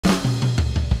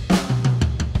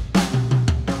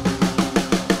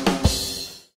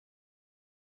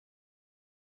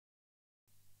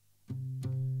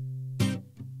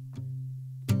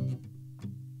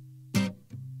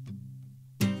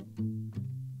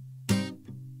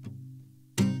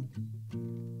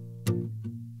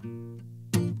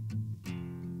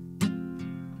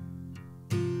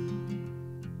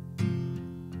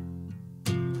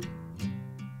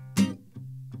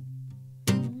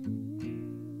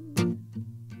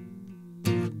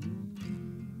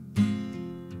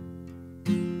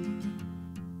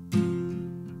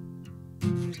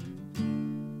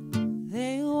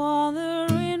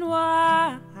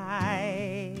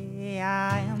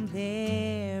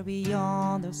there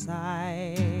beyond the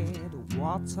side.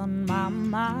 What's on my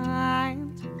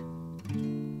mind?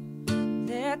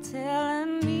 They're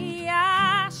telling me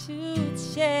I should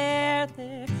share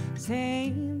their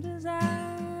same desire.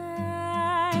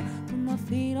 Put my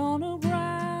feet on the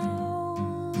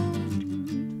ground.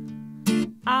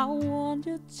 I want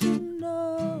you to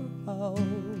know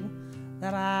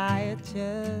that I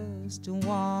just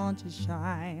want to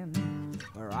shine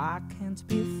where I can't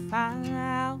be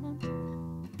found.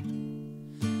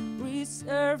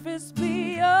 Resurface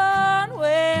beyond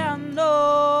where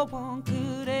no one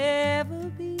could ever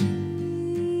be.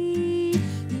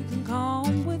 You can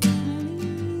come with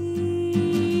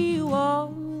me,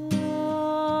 walk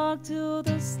to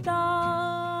the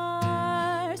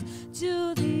stars,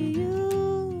 to the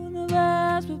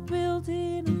universe we're built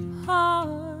in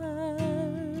hearts.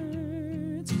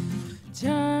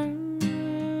 Turning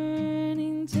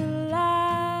to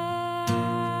light,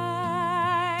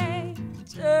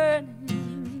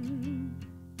 turning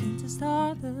into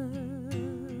stardust.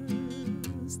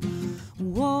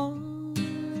 Walk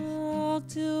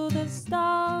to the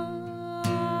stars,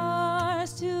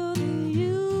 to the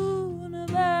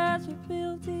universe we're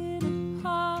built in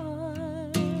hearts.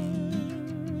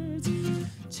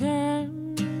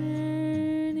 Turning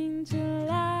to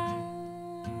light,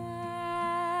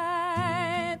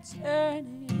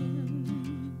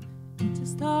 turning into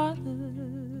stardust.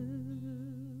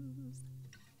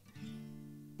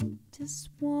 Just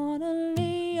wanna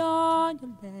lay on your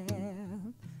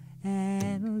lap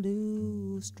and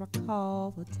lose track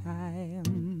of the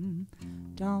time.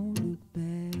 Don't look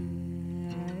back.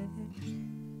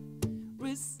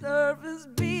 Resurface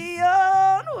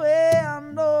beyond where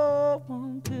no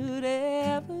one could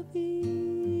ever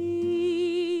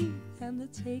be, and to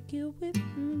take you with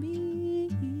me.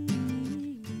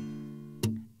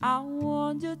 I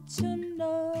want you to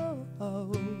know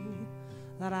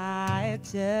that I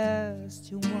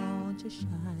just want to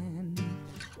shine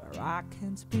where I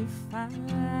can't be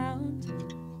found,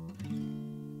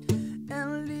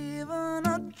 and leaving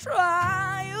a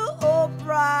trail of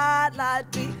bright light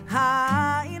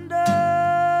behind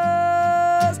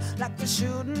us, like a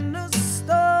shooting the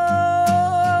stars.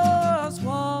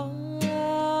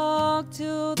 Walk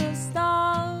to the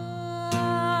stars,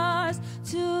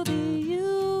 to the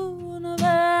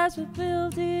universe we're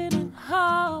built in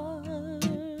heart.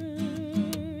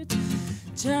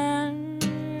 Turning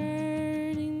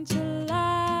to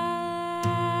light,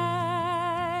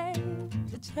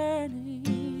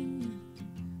 turning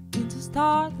into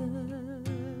stardust.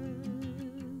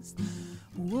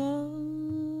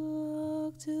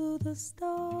 Walk to the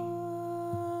stars,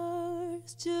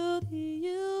 to the